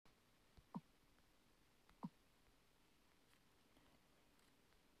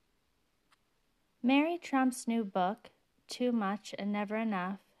Mary Trump's new book, Too Much and Never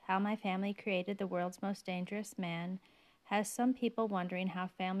Enough: How My Family Created the World's Most Dangerous Man, has some people wondering how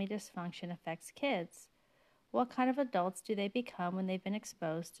family dysfunction affects kids. What kind of adults do they become when they've been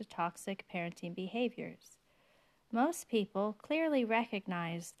exposed to toxic parenting behaviors? Most people clearly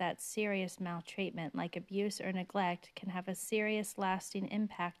recognize that serious maltreatment, like abuse or neglect, can have a serious, lasting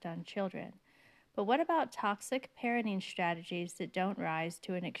impact on children. But what about toxic parenting strategies that don't rise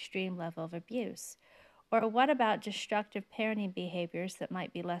to an extreme level of abuse? Or what about destructive parenting behaviors that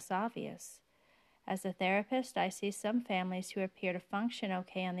might be less obvious? As a therapist, I see some families who appear to function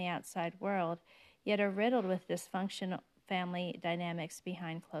okay on the outside world, yet are riddled with dysfunctional family dynamics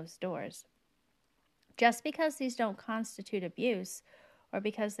behind closed doors. Just because these don't constitute abuse, or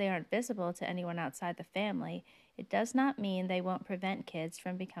because they aren't visible to anyone outside the family, it does not mean they won't prevent kids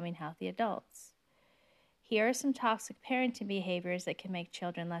from becoming healthy adults. Here are some toxic parenting behaviors that can make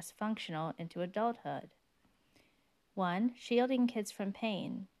children less functional into adulthood. 1. Shielding kids from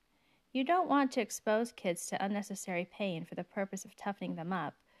pain. You don't want to expose kids to unnecessary pain for the purpose of toughening them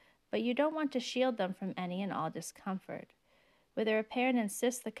up, but you don't want to shield them from any and all discomfort. Whether a parent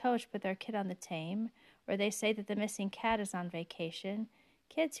insists the coach put their kid on the tame, or they say that the missing cat is on vacation,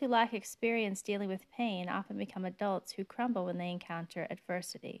 kids who lack experience dealing with pain often become adults who crumble when they encounter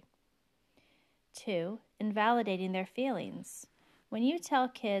adversity. 2. Invalidating their feelings. When you tell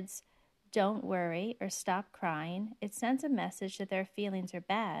kids, "Don't worry" or "Stop crying," it sends a message that their feelings are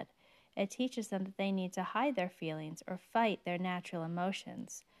bad. It teaches them that they need to hide their feelings or fight their natural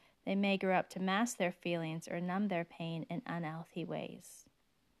emotions. They may grow up to mask their feelings or numb their pain in unhealthy ways.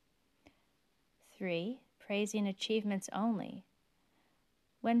 3. Praising achievements only.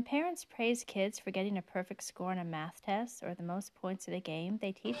 When parents praise kids for getting a perfect score on a math test or the most points at a game,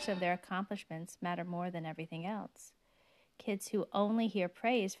 they teach them their accomplishments matter more than everything else. Kids who only hear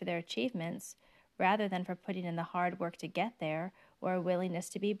praise for their achievements, rather than for putting in the hard work to get there, or a willingness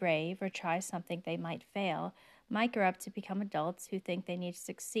to be brave or try something they might fail, might grow up to become adults who think they need to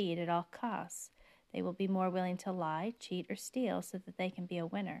succeed at all costs. They will be more willing to lie, cheat, or steal so that they can be a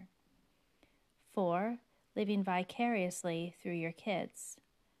winner. 4. Living vicariously through your kids.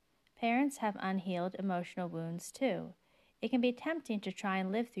 Parents have unhealed emotional wounds too. It can be tempting to try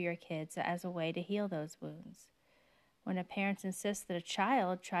and live through your kids as a way to heal those wounds. When a parent insists that a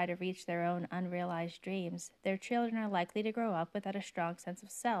child try to reach their own unrealized dreams, their children are likely to grow up without a strong sense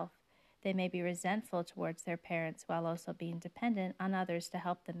of self. They may be resentful towards their parents while also being dependent on others to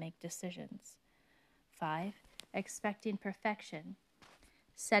help them make decisions. 5. Expecting perfection.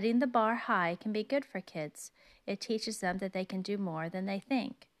 Setting the bar high can be good for kids. It teaches them that they can do more than they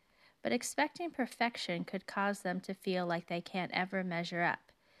think. But expecting perfection could cause them to feel like they can't ever measure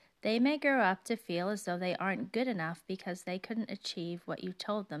up. They may grow up to feel as though they aren't good enough because they couldn't achieve what you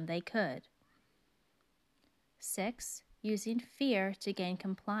told them they could. 6. Using fear to gain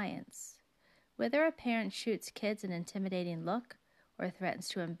compliance. Whether a parent shoots kids an intimidating look, or threatens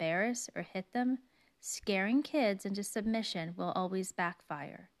to embarrass or hit them, scaring kids into submission will always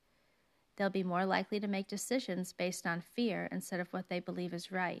backfire. They'll be more likely to make decisions based on fear instead of what they believe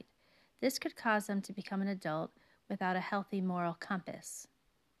is right. This could cause them to become an adult without a healthy moral compass.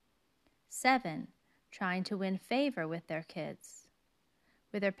 7. Trying to win favor with their kids.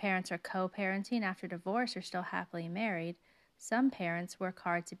 Whether parents are co-parenting after divorce or still happily married, some parents work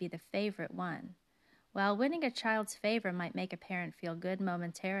hard to be the favorite one. While winning a child's favor might make a parent feel good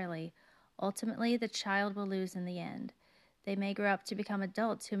momentarily, ultimately the child will lose in the end. They may grow up to become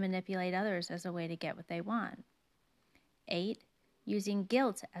adults who manipulate others as a way to get what they want. 8. Using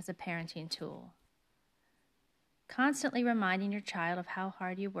guilt as a parenting tool. Constantly reminding your child of how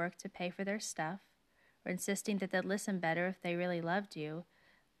hard you work to pay for their stuff, or insisting that they'd listen better if they really loved you,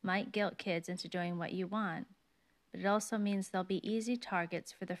 might guilt kids into doing what you want. But it also means they'll be easy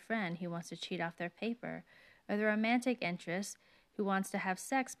targets for the friend who wants to cheat off their paper, or the romantic interest who wants to have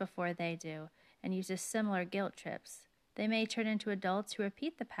sex before they do and uses similar guilt trips. They may turn into adults who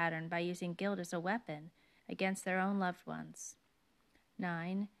repeat the pattern by using guilt as a weapon against their own loved ones.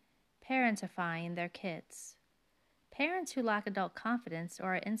 9. Parentifying their kids. Parents who lack adult confidence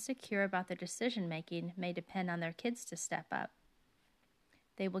or are insecure about their decision-making may depend on their kids to step up.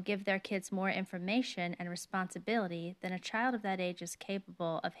 They will give their kids more information and responsibility than a child of that age is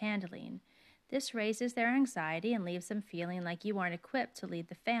capable of handling. This raises their anxiety and leaves them feeling like you aren't equipped to lead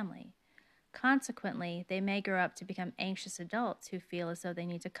the family. Consequently, they may grow up to become anxious adults who feel as though they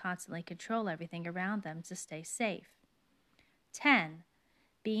need to constantly control everything around them to stay safe. 10.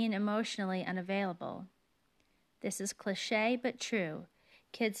 Being emotionally unavailable. This is cliché but true.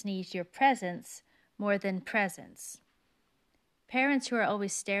 Kids need your presence more than presence. Parents who are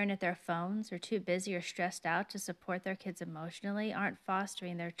always staring at their phones or too busy or stressed out to support their kids emotionally aren't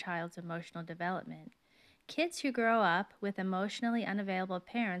fostering their child's emotional development. Kids who grow up with emotionally unavailable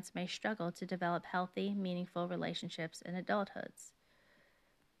parents may struggle to develop healthy, meaningful relationships in adulthoods.